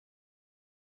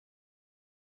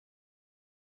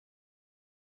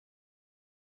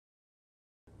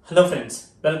Hello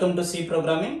friends, welcome to C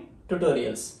programming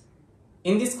tutorials.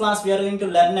 In this class we are going to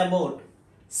learn about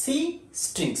C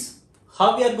strings.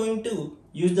 How we are going to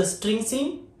use the strings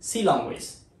in C language.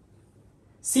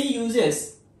 C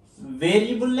uses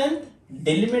variable length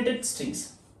delimited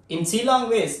strings. In C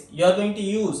language you are going to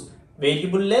use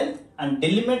variable length and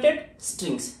delimited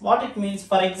strings. What it means,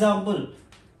 for example,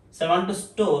 so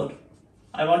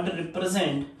I want to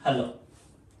represent hello.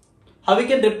 How we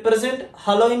can represent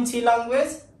hello in C language?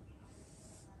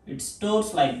 It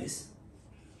stores like this: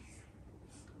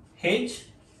 H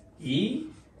E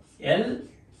L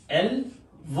L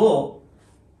O,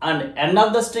 and end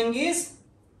of the string is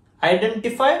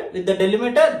identified with the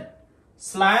delimiter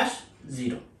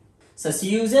 /0. So C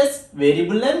uses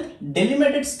variable length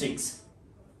delimited strings.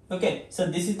 Okay, so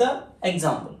this is the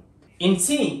example. In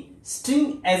C,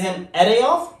 string as an array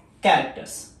of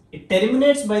characters. It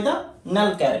terminates by the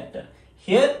null character.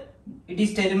 Here it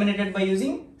is terminated by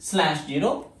using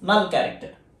 /0 null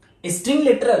character. A string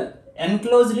literal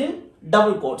enclosed in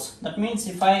double quotes. That means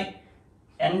if I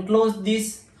enclose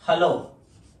this hello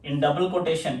in double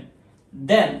quotation,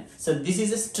 then so this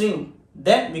is a string,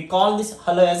 then we call this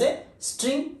hello as a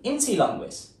string in C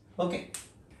language. Okay.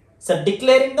 So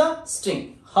declaring the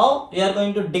string. How we are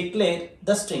going to declare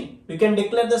the string? We can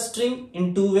declare the string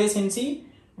in two ways in C.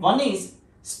 One is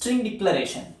string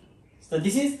declaration. So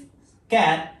this is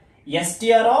char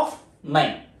str of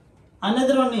 9.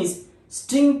 Another one is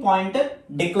string pointer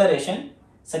declaration.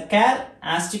 So char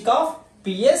asterisk of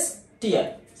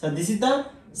pstr. So this is the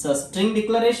string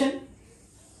declaration,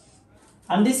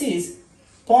 and this is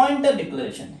pointer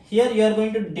declaration. Here you are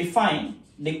going to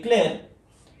declare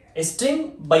a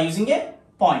string by using a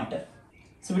pointer.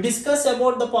 So we discussed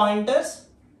about the pointers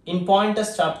in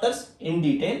pointers chapters in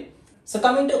detail. So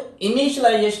coming to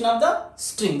initialization of the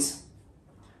strings.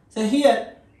 So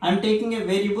here I am taking a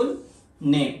variable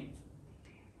name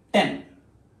 10.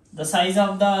 The size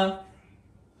of the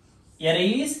array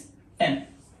is 10.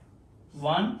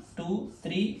 1, 2,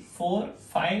 3, 4,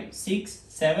 5, 6,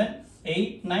 7,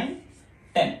 8, 9,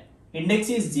 10. Index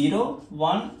is 0,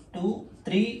 1, 2,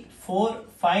 3, 4,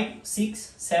 5,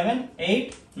 6, 7,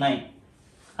 8, 9.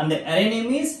 And the array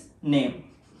name is name.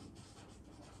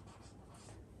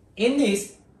 In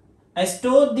this, I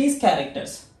store these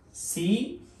characters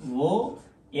C, O,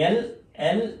 L,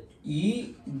 L,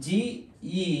 E, G,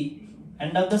 E.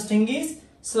 End of the string is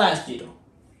 /0.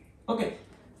 Okay.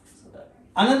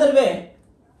 Another way,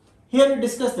 here we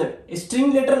discuss that a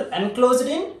string literal enclosed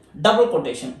in double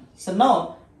quotation. So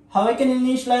now, how I can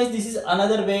initialize? This is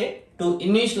another way to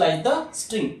initialize the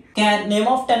string. Char name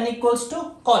of 10 equals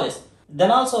to college. Then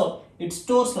also it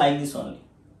stores like this only.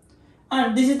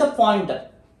 And this is the pointer.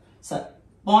 So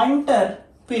pointer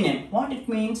pname, what it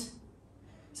means?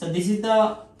 So this is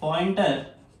the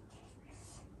pointer.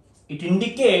 It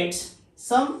indicates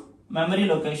some memory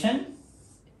location.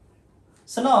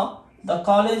 So now the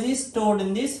college is stored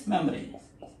in this memory.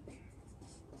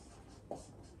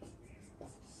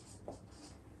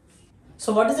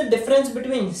 So what is the difference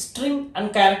between string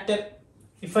and character?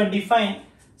 If I define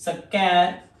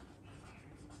char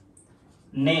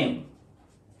name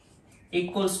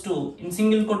equals to in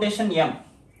single quotation m,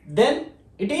 then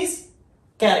it is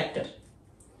character.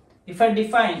 If I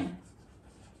define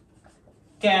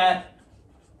char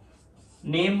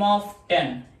name of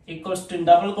 10 equals to in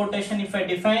double quotation, if I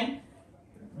define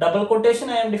double quotation,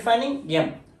 I am defining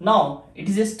m. Now it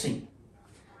is a string.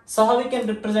 So how we can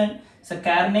represent? So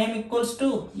char name equals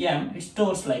to m, it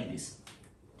stores like this.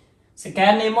 So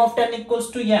char name of 10 equals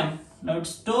to m, now it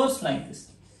stores like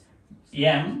this,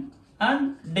 m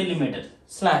and delimiter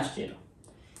 /0.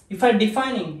 If I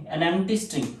defining an empty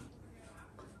string,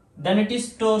 then it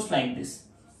is stores like this.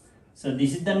 So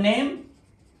this is the name.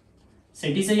 So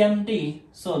it is a empty.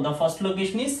 So the first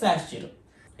location is /0.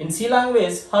 In C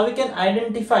language, how we can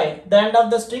identify the end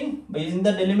of the string? By using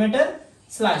the delimiter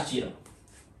 /0.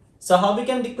 So how we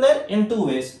can declare? In two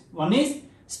ways. One is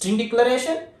string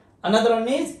declaration. Another one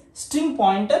is string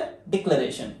pointer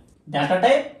declaration. Data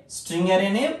type, string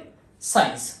array name,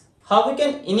 size. How we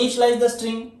can initialize the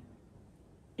string?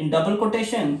 In double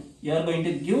quotation, you are going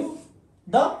to give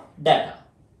the data.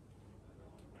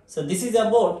 So this is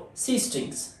about C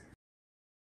strings.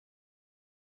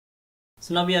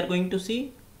 So now we are going to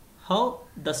see how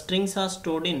the strings are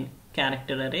stored in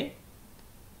character array.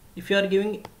 If you are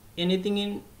giving anything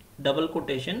in double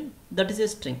quotation, that is a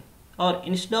string. Or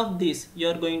instead of this, you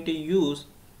are going to use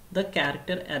the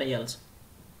character array also.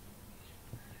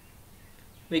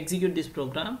 We execute this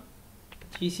program.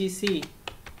 gcc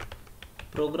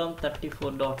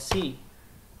program34.c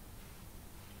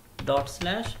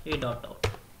 /a.out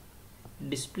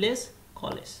displays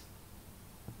college.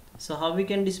 So how we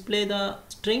can display the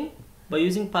string? By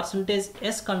using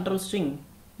 %s control string,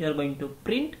 you are going to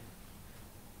print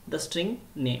the string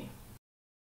name.